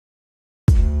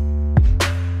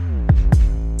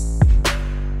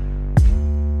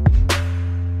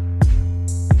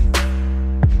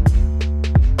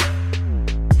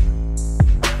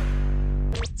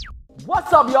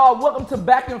What's up, y'all? Welcome to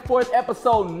Back and Forth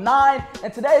episode 9.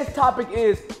 And today's topic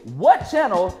is, what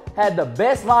channel had the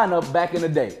best lineup back in the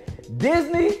day?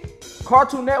 Disney,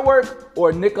 Cartoon Network,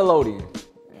 or Nickelodeon?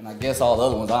 And I guess all the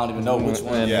other ones, I don't even know which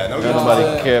one. Yeah,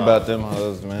 nobody care about them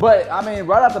hoes, man. But I mean,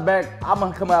 right off the back, I'm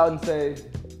gonna come out and say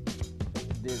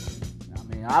Disney. I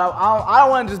mean, I don't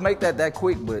want to just make that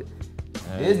quick, but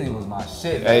Disney was my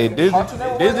shit. Hey, man.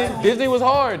 Disney was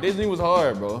hard. Disney was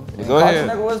hard, bro. Yeah, Go ahead. Cartoon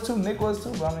Network was too. Nick was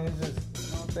too. But I mean, it's just, you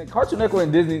know what I'm saying? Cartoon Network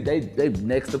and Disney, they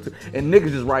next up to, and Nick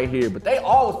is just right here. But they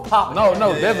always pop. No,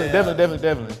 definitely.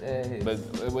 Yeah. But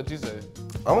what you say?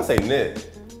 I'm gonna say Nick.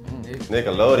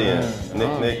 Nickelodeon.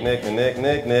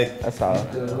 Nick. That's how.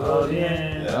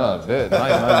 Nickelodeon. Oh, good.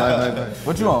 Nice.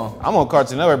 What you on? I'm on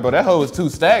Cartoon Network, bro. That hoe was too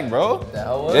stacked, bro. That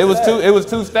hoe was It was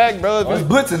too stacked, bro. It's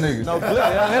blitzing niggas. No, blitz.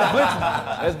 Yeah, that's blitzing.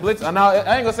 That's blitzing.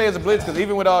 I ain't gonna say it's a blitz, because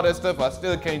even with all that stuff, I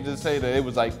still can't just say that it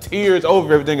was like tears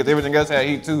over everything, because everything else had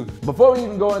heat too. Before we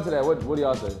even go into that, what do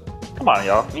y'all say? Come on,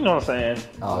 y'all. You know what I'm saying?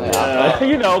 Oh, yeah.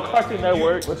 You know, Cartoon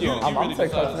Network. What you on? I'm really saying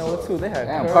decide. Cartoon Network too. They had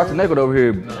Cartoon Network over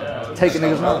here taking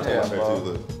niggas money.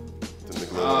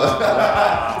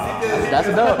 That's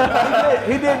a dub.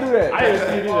 He did do that. I didn't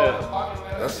see you do that.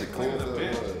 That shit clean as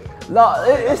hell. No,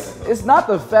 it's not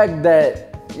the fact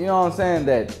that, you know what I'm saying,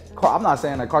 that I'm not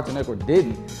saying that Cartoon Network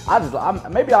didn't. I don't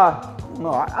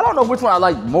know. I don't know which one I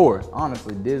like more,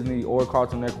 honestly, Disney or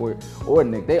Cartoon Network or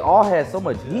Nick. They all had so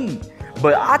much heat.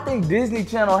 But I think Disney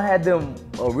Channel had them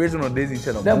original Disney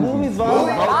Channel movies. The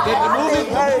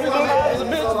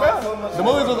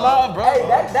movies was live, bro. Hey,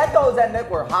 that throws that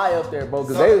network high up there, bro.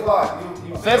 Cause they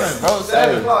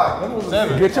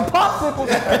Seven. get your popsicles.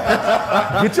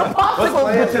 Get your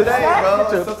popsicles. Get your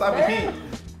snacks. Get your heat.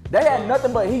 They had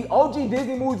nothing but heat. OG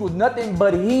Disney movies was nothing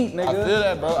but heat, nigga. I feel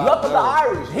that, bro. Luck of the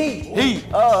Irish, heat.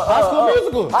 High School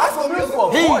Musical. High School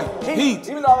Musical. Heat.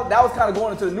 Even though that was kind of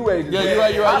going into the new age. Yeah,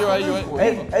 you're right.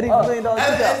 Eddie $1 million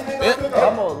cookout.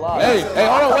 I'm gonna lie. Hey,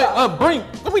 hold on, wait. Brink.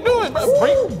 What we doing, bro?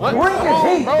 Brink. What? Brink is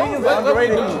heat. Bro, Brink is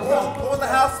underrated. What was the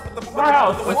house?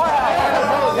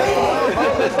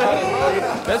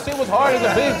 That shit was hard as a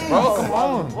bitch, bro. Come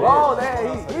on. Bro,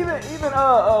 even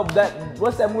that,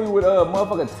 what's that movie with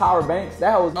motherfucking Tyra Banks?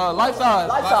 That was Life size,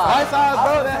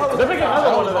 bro. That hoe. They're making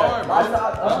another one of that.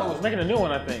 Life Making a new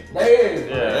one, I think. There is.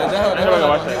 Yeah. that hoe. I never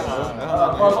watched that.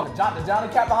 Motherfucking Johnny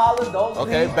Capaholis, those.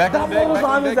 Okay, back in the deck.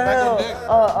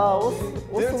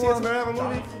 What's the one? have a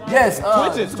movie? Yes.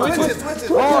 Twitches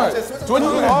was hard.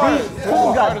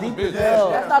 Twitches got deep as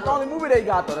hell. That's not the only movie they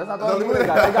got though. That's not the only movie they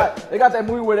got. They got that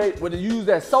movie where they use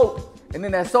that soap. And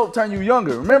then that soap turn you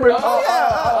younger. Remember? No.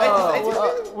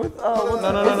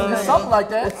 Something like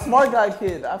that. Smart Guy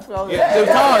Kid. I forgot. Yeah,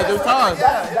 it was times.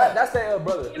 That's their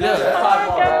brother.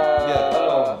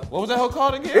 What was that hoe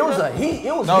called again? It was a heat.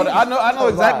 It was. No, heat. I know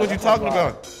exactly what you're talking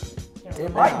about.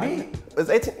 It might be. It's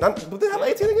 18. Did they have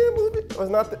 18 again movie? Or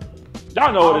it's not that?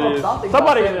 Y'all know what it is.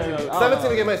 Somebody in there.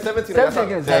 17 again, man. 17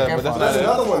 against Zac but that's Efron. That's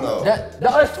another one though.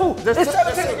 That's two. It's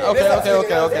 17 again. Okay.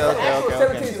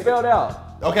 17 spelled out.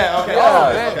 Okay.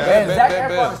 And Zac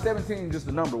Efron is 17, just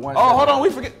the number one. Oh, hold on, we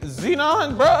forget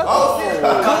Xenon, bro.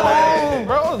 Come on,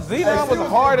 bro. Xenon was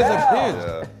hard as a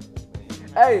bitch.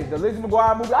 Hey, the Lizzie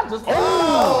McGuire movie, I just. Hey,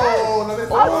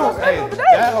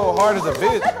 that hoe hard as a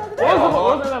bitch.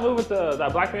 What was that movie with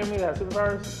that black family that had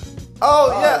superpowers?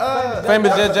 Oh yeah.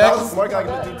 Famous Jet Jackson. Smart Guy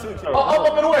can do too.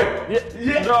 Up and away.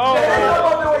 Yeah. Sky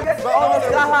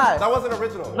High. That wasn't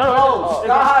original. No.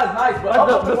 Sky High is nice, but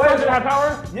The soldier that had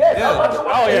power? Yes. Yeah. Up and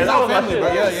away. Oh yeah, that was my family, shit. bro.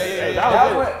 Yeah.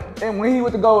 That was it. And when he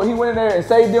went to go, he went in there and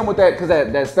saved them with that, cause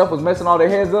that stuff was messing all their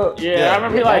heads up. Yeah, I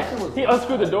remember he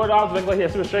unscrewed the door knobs, like he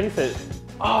had super straight. He said,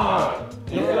 Hey, I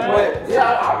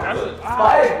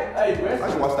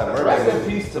can watch that murder. rest in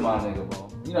peace to my nigga, bro.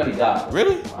 You know he died.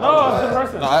 Really? no, it's a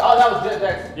person. No, Oh, that was Jet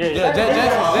Jackson. Yeah.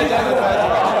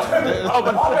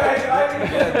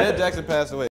 Jet Jackson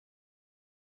passed away.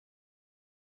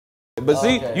 But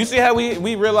see, you see how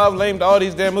we real life lamed all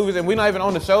these damn movies and we not even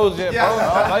on the shows yet, bro.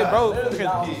 Like,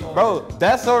 bro,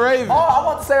 that's so Raven. Oh, I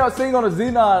want to say I was singing on the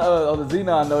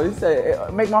Xenon though. He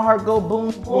said, "Make my heart go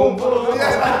boom, boom, boom."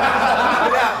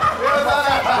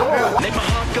 Make my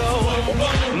heart go,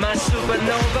 my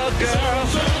supernova girl.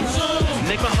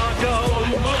 Make my heart go,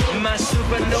 my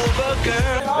supernova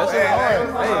girl. That's so hard.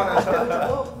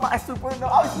 My supernova. I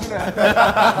was doing that.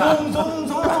 Boom, boom,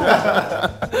 boom.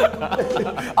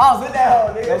 I was in that hole,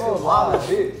 nigga. That shit was wild as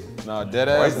bitch. Nah, dead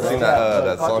I ass. used to sing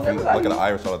that song from Look at the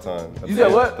Irish all the time. You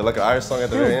said what? The Look at the Irish song at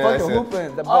the He was very end. fucking I said-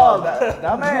 hooping.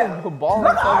 That man who balling the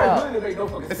fuck out. He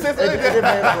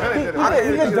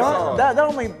can dunk. That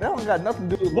don't got nothing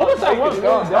to do with What was that one? I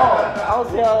don't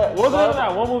see how that. What was it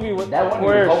that one movie with That one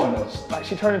where was going though. like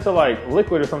she turned into like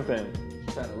liquid or something? You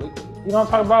know what I'm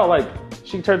talking about? Like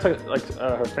she turned to like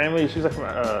her family. She was like from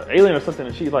alien or something,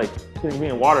 and she like couldn't be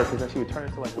in water because then she would turn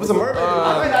into like. It was a mermaid.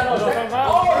 Oh, you talking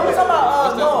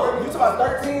about no? You talking about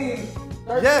 13?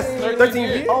 Yes,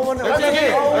 13 Oh, when 13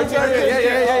 years.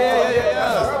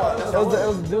 It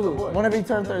was a dude. Whenever he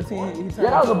turned 13, he turned. Yeah,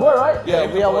 that was a boy, right? Yeah,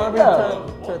 whenever he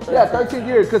turned 13. Yeah, 13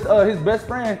 years, because his best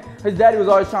friend, his daddy was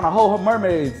always trying to hold her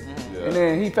mermaids. And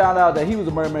then he found out that he was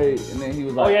a mermaid, and then he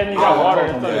was like, Oh yeah, and then he got water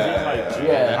and stuff.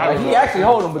 yeah, like he actually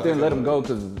hold him, but then let him go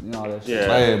because you know that shit.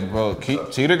 Yeah. Hey, bro,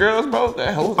 cheetah girls, bro.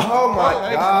 That whole. Oh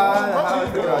my God.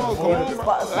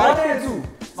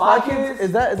 Spy Kids?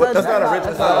 Is that? But that's not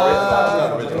original. That's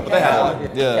not original. But they had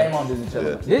it. Yeah. Came on Disney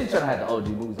Channel. Disney Channel had the OG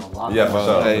movies on lock. Yeah, for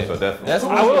sure. Hey. For sure, definitely. That's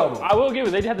I will give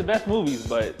it. They had the best movies,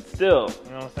 but still,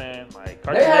 you know what I'm saying? Like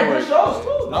Cartoon They had Network. good shows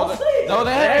too. Don't say. No,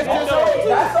 they had good shows.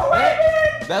 That's a Raven.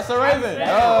 That's a Raven.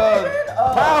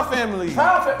 Proud Family.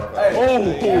 Proud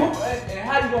Family. Hey, and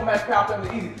how you gonna match Proud Family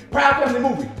easy? Proud Family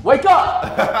movie. Wake up.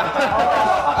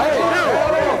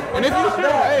 And if you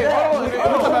hold on, if we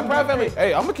talk about Proud Family,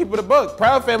 hey, I'm gonna keep it a buck.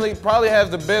 Proud Family probably has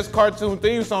the best cartoon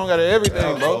theme song out of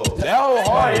everything, bro. That whole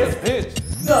hard is bitch.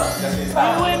 Like,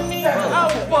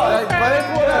 but they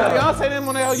pulled out Beyonce them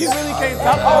on that, you really can't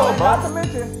top all, bro. Not to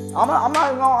mention,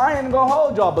 I ain't gonna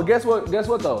hold y'all. But guess what? Guess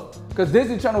what though? Because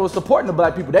Disney Channel was supporting the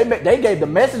black people. They gave the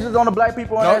messages on the black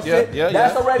people on that shit.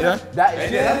 That's a Raven. That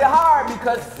shit is hard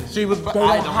because She was they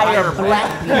don't hire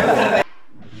black people.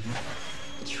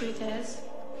 The truth is,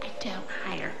 I don't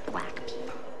hire black people.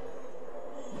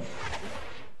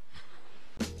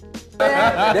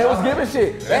 They was giving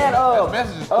shit. And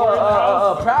messages.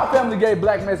 Proud Family gave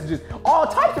black messages. All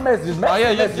types of messages.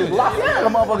 Messages. Lock in a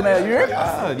motherfucking ass. You hear me?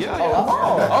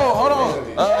 Oh, hold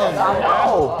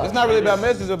on. It's not really about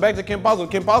messages, but back to Kim Possible.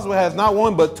 Kim Possible has not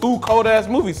one but two cold ass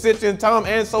movies, Stitch and Tom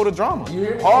and Soda Drama.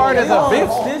 Hard as a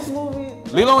bitch. This movie.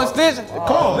 Lilo and Stitch? Come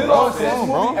on, Lilo and Stitch come on,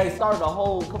 bro. movie. Hey, started the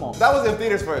whole. Come on. That was in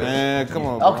theaters first. Man, come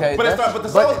on. Okay. But the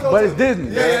song was but it's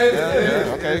Disney.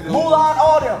 Yeah. Okay, cool. Mulan,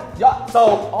 all them. Yeah.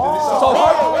 So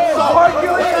Hercules.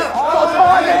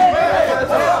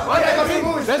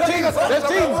 That's cheating.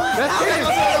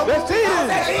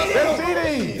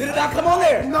 Did it not come on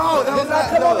there? No, that was not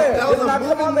come on there. That was Did it not a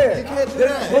come on movie. there? You can't do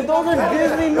that. But those are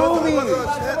Disney movies.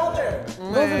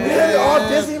 These are all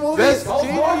Disney movies. That's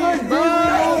cheating, bro.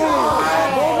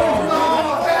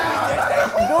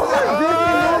 Those are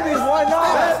Disney movies. Why not?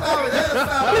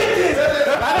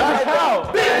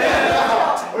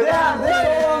 Yeah,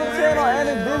 they go on the channel and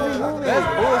it's Disney movies. That's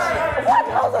bullshit. What?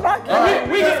 How's it not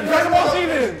count? We get Dragon Ball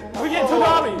season. We get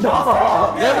Toonami.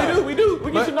 Yeah, we do.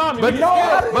 We get Toonami. But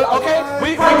okay,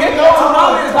 we get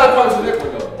Toonami is not Cartoon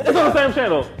Network though. It's on the same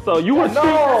channel. So you were cheating.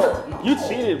 You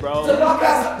cheated, bro.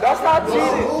 That's not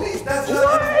cheating. Movies? That's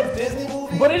not Disney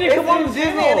movies. But it didn't It's come on in the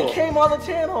Disney and it channel. came on the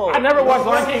channel. I never watched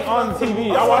Lion King on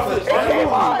TV. I watched it.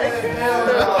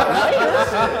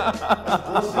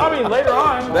 I mean, later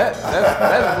on.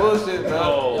 That's bullshit,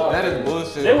 bro. That is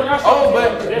bullshit. They were not Oh,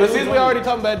 showing but since we already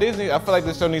talking about Disney, I feel like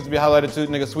this show needs to be highlighted too.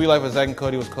 Nigga, Sweet Life of Zack and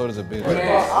Cody was cold as a bitch. How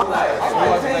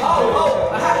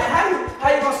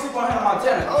you gonna sleep on Hannah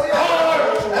Montana? Oh, yeah.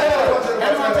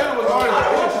 Hannah Montana was hard.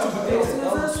 This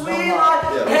is a sweet life.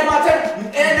 Hannah Montana,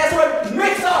 and that's what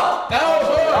mix up. That was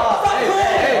hard.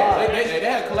 Hey, they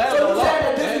had So collateral. you saying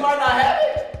that Disney might not have it?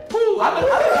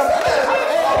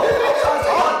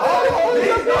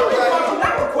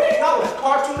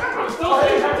 Cartoon Network.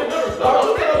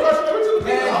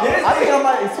 I think I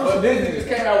might exclusive Disney just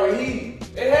came out with Heat.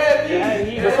 It had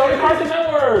Heat. The Sony Cartoon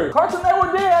Network. Cartoon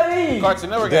Network did have Heat. Cartoon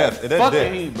Network Death. It fucking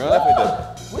did. Heat, bro. Definitely did.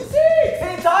 We see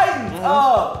Teen Titans,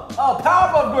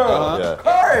 Powerpuff Girls, Yeah.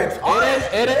 Courage,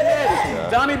 It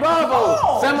Johnny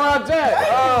Bravo, Samurai Jack,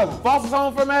 Foster's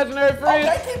Home for Imaginary Friends,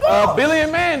 Okay, keep going. Billy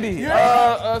and Mandy, Kids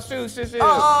Kids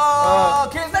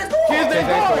Next Door. Kids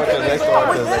Next Door.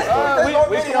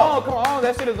 We did it. Come on,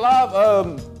 that shit is live.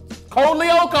 Code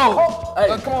Lyoko. Hey,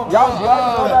 Come on, Y'all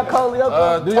know about Code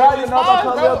Lyoko? Do y'all even know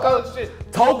about Code Lyoko?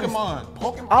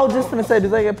 Pokemon. I was just finna say,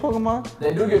 did they get Pokemon?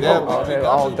 They do get Yeah, Pokemon. Okay,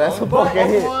 oh, that's a fucking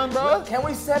hit. Pokemon, bro. Can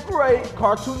we separate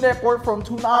Cartoon Network from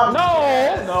Toonami?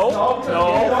 No.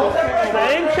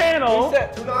 Same channel.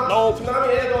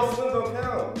 Toonami and Adult Swim don't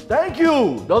count. Thank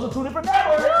you. Those are two different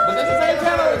networks. But it's the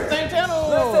same channel.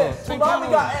 Listen, Toonami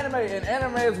got anime, and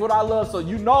anime is what I love. So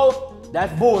you know,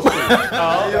 That's bullshit. I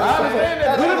understand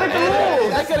that. Who make the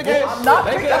rules? They could've gave. I'm not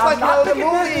picking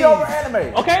Disney over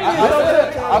anime. Okay,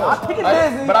 I'm picking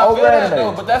Disney But I over feel that anime.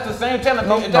 though. But that's the same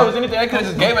channel. If there was anything, they could've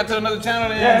just gave it to another channel.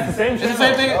 Then Yeah, it's the same It's the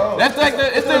same thing. That's like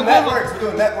it's the Networks. equivalent. We're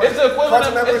doing networks. It's the equivalent.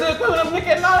 Cartoon It's Network. the equivalent of Nick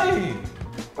at Night.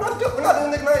 We're not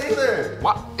doing Nick Night either.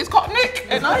 Why? It's called Nick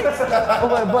at Night.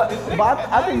 But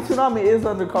I think Toonami is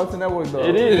under Cartoon Network though.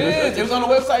 It It is. is. It was on the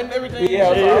website and everything.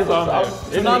 Yeah, It is on there.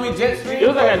 Tsunami Jet Stream. It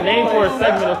was like a name for a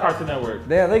segment of Cartoon Network.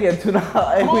 Damn, they get Toonami.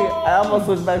 I almost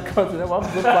switched back to Cartoon Network.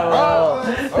 I'm just like, wow.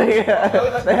 They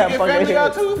have They fucking Family Guy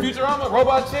hits. too. Futurama,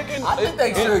 Robot Chicken. I think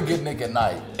they should get Nick at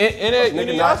Night. Nick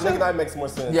and Night makes more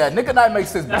sense. Yeah, Nick at Night makes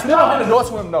sense. But Tsunami and Adult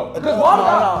Swim, no. Because Mom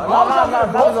got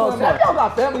Adult Swim. Y'all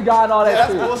got Family Guy and all that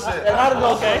shit. That's bullshit. Not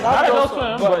Adult Okay, Swim. not Adult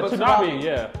Swim, but Toonami,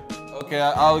 yeah. Okay,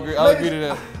 I'll agree. I'll agree to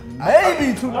that.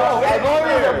 Maybe Toonami.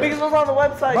 Because it was on the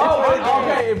website.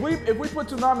 Okay, if we put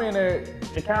Toonami in there,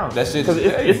 It counts. That shit. Because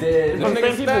it's dead. from the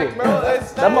same Stack, people. bro. They That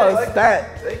stack. mother stat.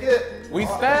 They get. We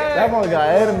That stack. mother got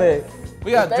anime.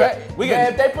 We got we man, got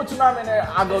if they put Toonami in there,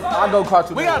 I go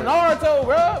Cartoon. we got Naruto,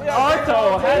 bro. We got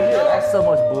Naruto has it. That's so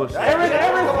much bullshit. Come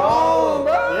on,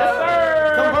 bro. Yes, sir.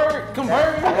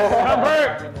 Convert. I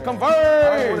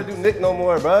don't want to do Nick no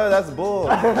more, bro. That's bull.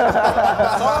 Hey,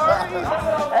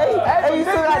 you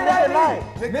still got Nick at Night.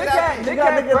 Nick got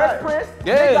had Nick Fresh at Prince.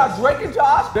 Yeah. Nick got Drake and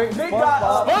Josh. Nick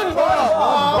got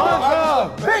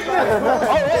SpongeBob. Big Nick.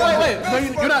 Oh, wait.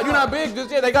 No, you're not big just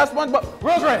yet. They got SpongeBob.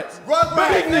 Rugrats.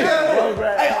 Big Nick.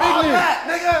 Hey, all that,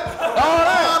 nigga.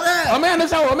 All that. Amanda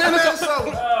Show.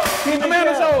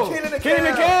 Kenan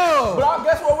and Kel. But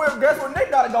guess where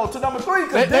Nick gotta go to number 3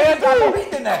 because They Disney got more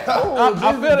heat than that. I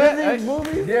feel that.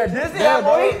 Movies? Yeah, Disney got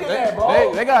more heat than that,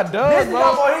 bro. They got dubs, Disney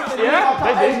got bro. more heat than Yeah,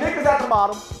 that. they Hey, Nick is at the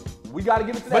bottom. We gotta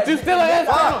give it to that. But you still an ass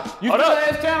channel. You still an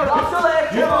ass channel. I'm still at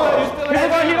People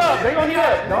gonna heat up. They gonna heat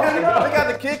up. They got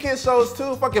the Kid shows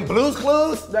too. Fucking Blue's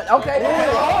Clues. Okay.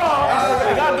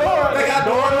 They got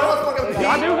Dora.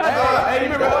 I do got that. Hey,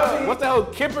 you remember what's that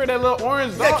old Kipper, that little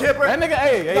orange dog? Yeah, Kipper. That nigga,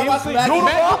 hey, he was Maggie.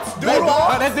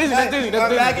 Doodlebox. That's Disney. Maggie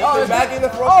in the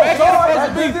front. Oh, sorry,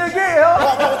 that's Disney again,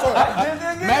 huh? Disney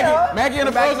again, huh? Maggie and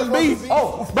the Frozen Beast.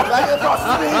 Oh,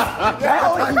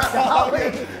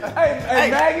 hey,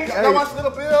 Maggie. I watched Little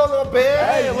Bill, Little Bear.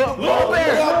 Hey, Little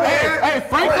Bear. Hey,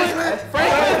 Franklin.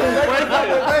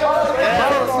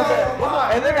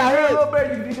 And then I heard a little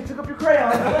bit, you can pick up your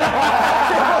crayon.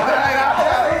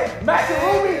 Max and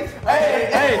Ruby.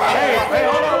 Hey,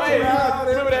 hold on, hey.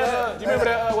 You remember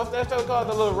that, what's that show called?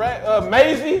 The little rat,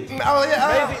 Maisie? Oh,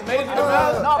 yeah. Maisie the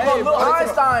Mouse? No, bro, Little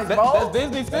Einsteins, bro. That's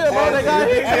Disney still, bro. They got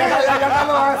hit.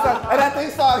 And that thing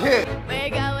song hit. We're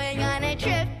going on a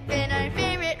trip in our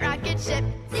favorite rocket ship,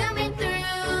 zooming through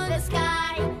the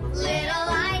sky, little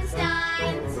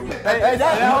Einsteins. Hey,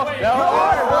 that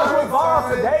was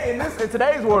evolved today in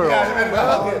today's world.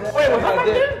 Wait, was that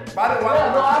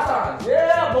Little Einsteins.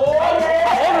 Yeah, boy.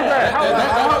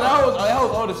 That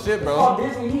was old as shit, bro.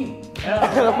 Disney Heat.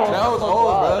 That was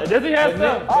old, bro. Does he have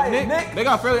stuff? Nick. They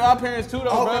got Fairly Odd Parents too,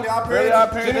 though, bro. Fairly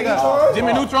Odd Parents. They got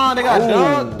Jimmy Neutron. They got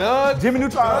Doug. Jimmy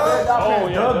Neutron. Oh,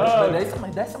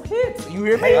 yeah, That's some hits. You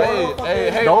hear me?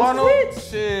 Hey, Those Arnold. hits.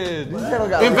 Shit.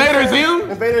 Invader Invader Zim.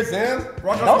 Invader Zim.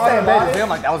 Don't say Invader Zim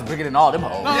like that was bigger than all them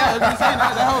hoes. No, I'm just saying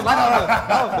that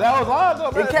was live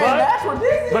though, bro. It can't match with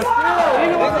Disney. But still,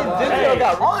 even with Disney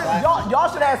got y'all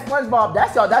should have SpongeBob.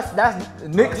 That's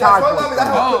Nick's high point.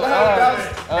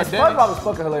 And SpongeBob was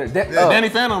fucking hilarious. Danny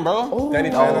Phantom, bro.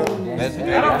 Danny Phantom. That's I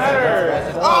don't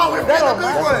matter. Oh, we're getting the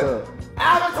big one.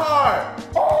 Avatar.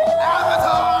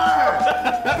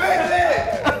 Big hit.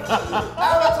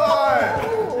 Avatar.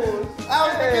 How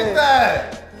did you get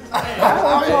that?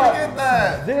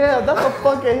 Damn, that's a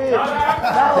fucking hit. They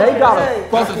got a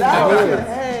fucking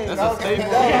That's a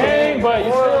staple. Dang, but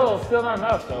you still not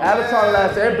enough, though. Avatar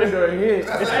last Airbender a hit.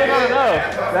 It's still not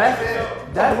enough.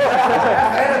 That's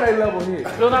anime level hit.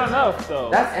 Still not enough, though.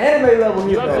 That's anime level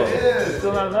hit That's though. it. It's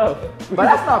still not enough. But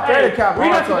that's not fair to count we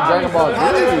got Naruto and Dragon Ball Z.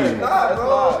 That's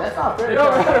That's not fair to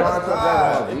count Naruto and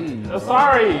Dragon Ball Z.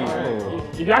 Sorry.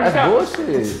 You got to That's count.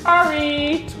 bullshit. Sorry.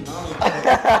 We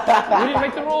didn't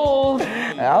make the rules.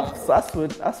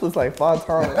 I switched like 5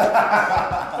 times.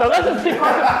 So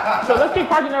let's keep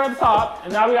Cartoon Network at the top,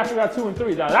 and now we got to figure out 2 and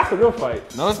 3. Now that's the real fight.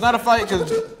 No, it's not a fight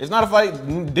because it's not a fight.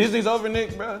 Disney's over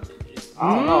Nick, bro.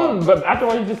 But after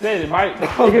what you just said, it might. Here's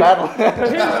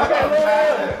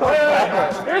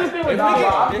the thing with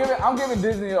I'm giving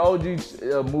Disney OG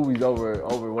movies over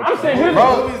what I'm saying here's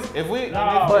If we,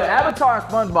 But Avatar and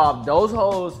SpongeBob, those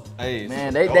hoes, Hey,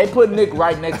 man, they put Nick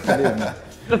right next to Disney.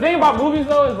 the thing about movies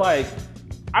though is like,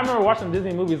 I remember watching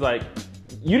Disney movies like,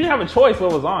 you didn't have a choice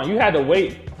what was on. You had to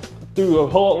wait through a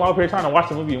whole long period of time to watch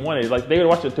the movie in one day. Like they would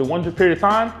watch it through one period of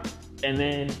time, and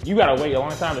then you gotta wait a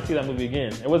long time to see that movie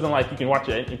again. It wasn't like you can watch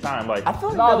it at any time. Like I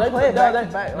feel like they play it back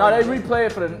to back. No, they replay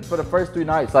it for the first 3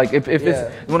 nights. Like if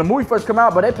it's when the movie first come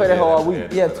out, but they play that whole all week.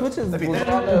 Yeah, Twitch is. but then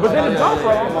it's gone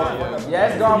for a long time. Yeah,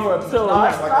 it's gone for So, no,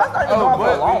 it's not even gone for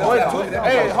a long time.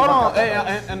 Hey, hold on. Hey,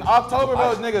 in October,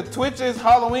 bro, nigga, Twitch's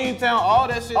Halloween Town, all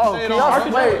that shit. Oh, stayed can,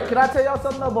 on. wait, can I tell y'all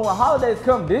something though? But when holidays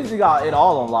come, Disney got it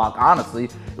all on lock, honestly.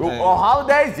 On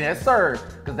holidays, yes sir.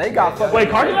 Cause they got fucking. Wait,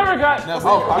 Cartoon Network got. No,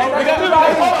 Cartoon Network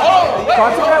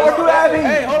do that.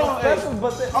 Hey, hold on. Hey.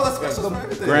 Oh, that's special for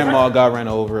everything. Grandma got ran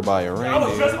over by a reindeer. I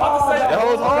was just about to say That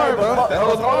was hard, bro. That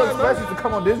was all hard, bro. expressions to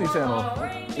come on Disney Channel.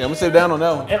 Yeah, I'm gonna sit down on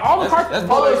that one. And all the cartoons. That's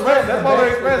Polar Express. That's Polar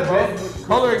Express, bro.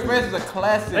 Polar Express is a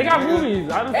classic. They got nigga.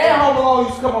 movies. I just And Home Alone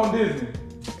used to come on Disney.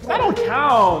 that don't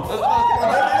count.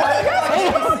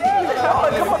 Come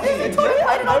on Disney. Tony, I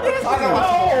didn't know Disney. I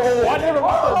never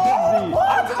watched that Disney.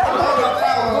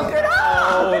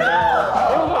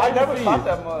 I never thought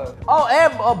that much. Oh,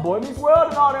 and Boy Meets World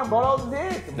and all them, bro. Those is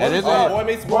hits. That is it. Boy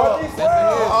Meets World. Boy Meets Oh,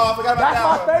 I forgot about That's that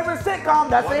my one. favorite sitcom.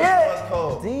 That's a hit.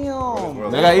 Cold.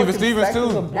 Damn. They got Even Stevens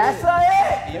too. That's a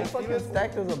hit. They fucking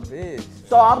stacked as a bitch.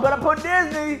 So I'm gonna put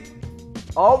Disney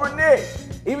over Nick.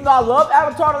 Even though I love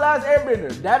Avatar: The Last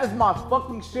Airbender, that is my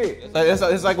fucking shit.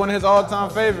 It's like one of his all-time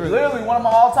favorites. Literally one of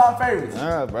my all-time favorids.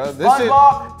 Yeah, bro. This shit.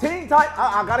 SpongeBob, Teen Titans.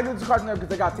 I gotta give it to Cartoon Network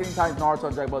because they got Teen Titans, Naruto,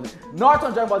 and Dragon Ball Z. Naruto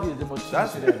and Dragon Ball Z is the most shit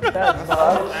ever. I'm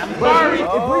sorry. If we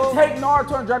take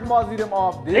Naruto and Dragon Ball Z them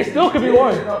off, They still could be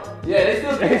one. Yeah, they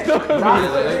still could be. They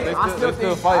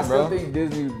still fight, I still bro. think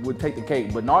Disney would take the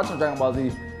cake, but Naruto and Dragon Ball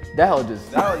Z, that hell just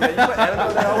Oh, yeah, you put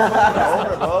anime there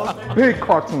over, bro. big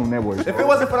Cartoon Network. If it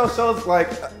wasn't for those shows, like,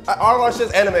 all of our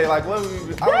shit's anime, like, what would we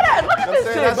be? Yeah, look at this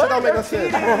shit, That bro. shit don't make no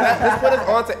sense. Let's put us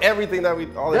on to everything that we,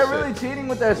 all this They're shit. really cheating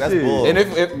with that That's shit. bull. And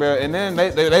and then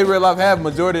they real life have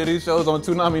majority of these shows on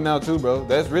Toonami now too, bro.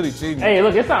 That's really cheating. Hey,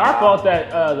 look, it's not our fault that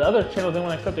the other channels didn't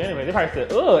want to accept the anime. They probably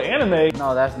said, "Ugh, anime."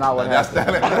 No, that's not what That's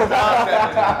happened.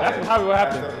 That's probably what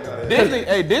happened.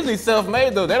 Disney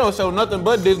self-made though. They don't show nothing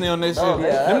but Disney on this shit.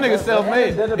 yeah, Them niggas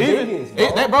self-made. they're the biggest,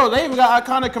 Bro, they even got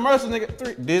iconic commercials, nigga.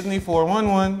 Disney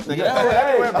 411. Nigga.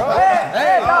 Hey, bro.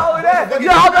 Hey, not only that.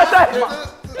 Yeah, I'm gonna say.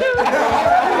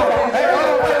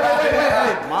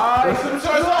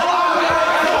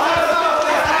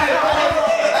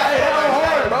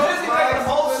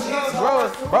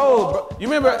 Bro, you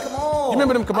remember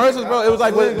them commercials, bro? It was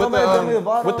like with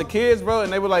the kids, bro,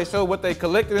 and they would like show what they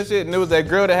collected and shit, and there was that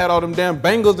girl that had all them damn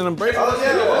bangles and them bracelets.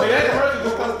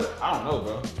 I don't know,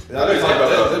 bro.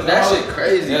 That shit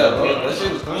crazy, Yeah, bro. bro. That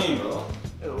shit was clean, bro.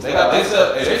 They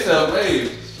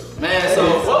self-made. Man, so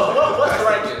what's the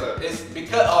ranking? It's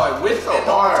because with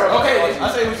Okay,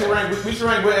 I say we should rank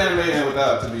with anime and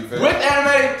without, to be fair. with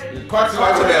anime, Cartoon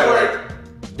Network,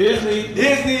 Disney,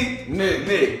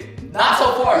 Nick. Not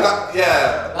so far.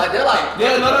 Yeah. Like they're like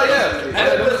Yeah, no, yeah. They're like,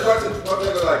 yeah.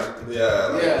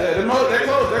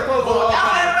 They're close.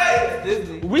 without anime.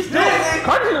 Disney. We still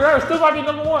Cartoon Network still might be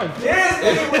number one.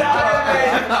 Disney without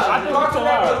anime. I think we're Cartoon so Network a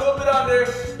hard. little bit under,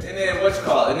 and then what you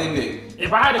call it, and then Nick.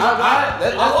 If I had to go back,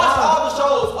 I watch all the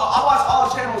shows. I watch all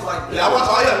the channels like Yeah, I watch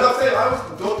all, yeah, no, I'm saying, I was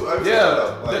going through every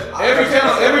Every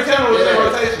channel was in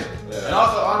rotation. And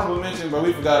also honorable mention, bro.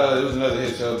 We forgot it was another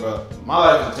hit show, bro. My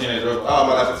Life is a Teenage Robot. Oh,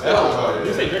 my life is Oh,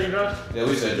 you say Drinking Drugs? Yeah,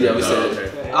 we said. Yeah, we said it.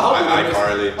 I hope we didn't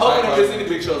Carly. miss. I hope we didn't miss any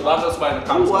big shows. But I know somebody in the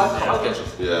comments. I'll catch you.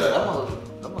 Yeah. That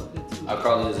must hit too.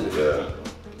 Carly is a hit. Yeah.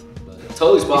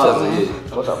 Totally spot is a hit.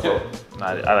 What's up, bro? Nah, I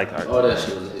like Cartoon. Oh, that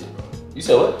shit was a hit, bro. You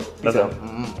said what? That's it.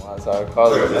 Sorry,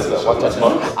 Carly. Look at this. Watch that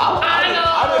smoke. I know.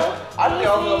 I didn't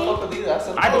know fuck with these. I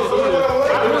said, I do. Sorry,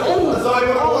 101. Sorry,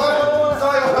 101.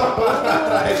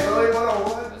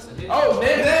 Oh,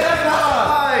 man.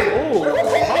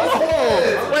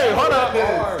 Wait, hold up.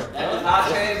 That does not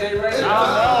change their rating. I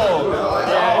don't know.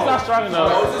 Yeah, it's not strong enough.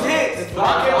 Those is hits.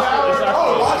 Rocket It's Power. not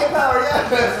strong. Rocket Power, yes.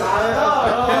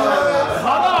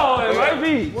 Hold on, it might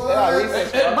be.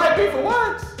 It might be for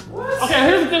once. Okay,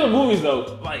 here's the thing with movies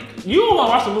though. Like, you don't want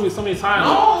to watch the movie so many times.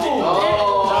 No.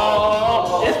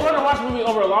 It's fun to watch movies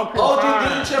over a long period of Oh,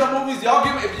 time. Disney Channel movies. Y'all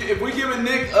give me if we giving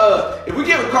Nick if we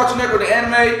giving Cartoon Network the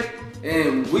anime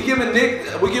and we giving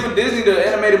Disney the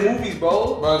animated movies,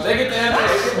 bro. Bro, they get the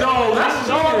anime. No, that's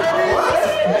shown.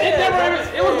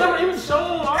 It was never even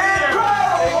shown on there.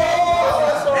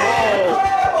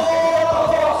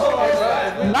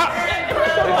 Not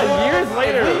like years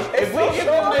later. If we give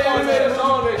them the animated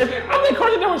song, I think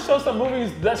Cartoon Network shows some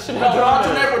movies that should no, have been on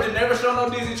Cartoon there. Network did never show no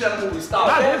Disney Channel movies. Stop.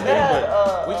 Not Disney,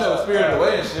 but We took Spirited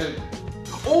Away and shit.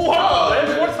 oh, hold on, Land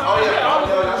Before Time. I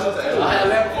had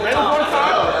Land Before Land Before Time. Time.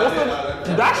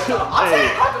 That should. I'm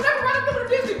saying Cartoon Network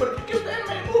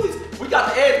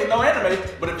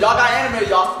y'all got anime,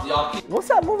 y'all keep. What's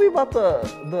that movie about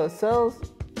the cells?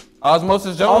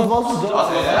 Osmosis Jones. Osmosis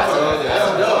Jones.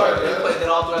 That's dope. They played that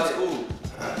all throughout school.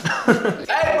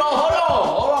 Hey, bro, hold on.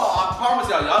 I promise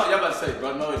y'all about to say,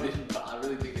 bro, no, it didn't. I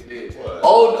really think it did. What?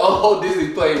 Old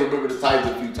Disney played Remember the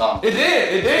Titans a few times. It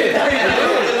did. It did.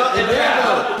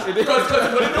 Because what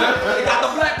it do? It got the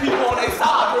black people on their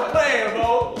side. We're playing,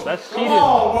 bro. That's cheating. Come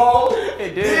on, bro.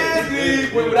 It did.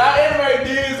 Disney. Without anime,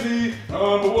 Disney.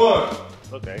 Number one.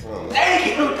 Okay. Thank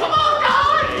you. Come on,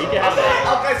 guys. Yeah, you can have that.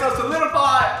 Okay, so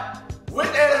solidified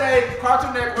with anime,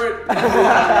 Cartoon Network.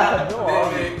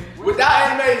 Without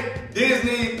anime,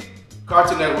 Disney,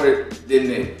 Cartoon Network,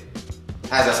 Disney.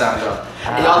 How's that sound, y'all?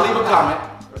 And y'all leave a comment.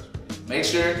 Make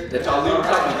sure that y'all leave a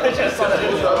comment. Let it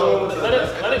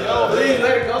go. Please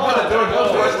let it go.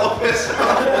 George Lopez.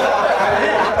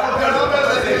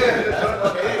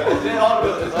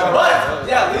 But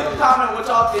yeah, leave a comment what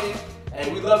y'all think.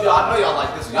 Hey, we love y'all. I know y'all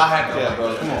like this one. Y'all have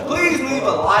to. Come on. Please leave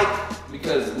a like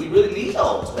because we really need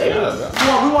those, baby. We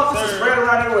want this to spread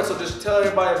around everywhere, so just tell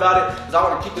everybody about it. Because I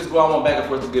want to keep this going on back and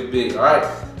forth to get big, all right?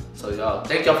 So y'all,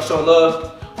 thank y'all for showing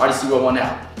love. RDC Roll 1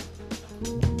 out.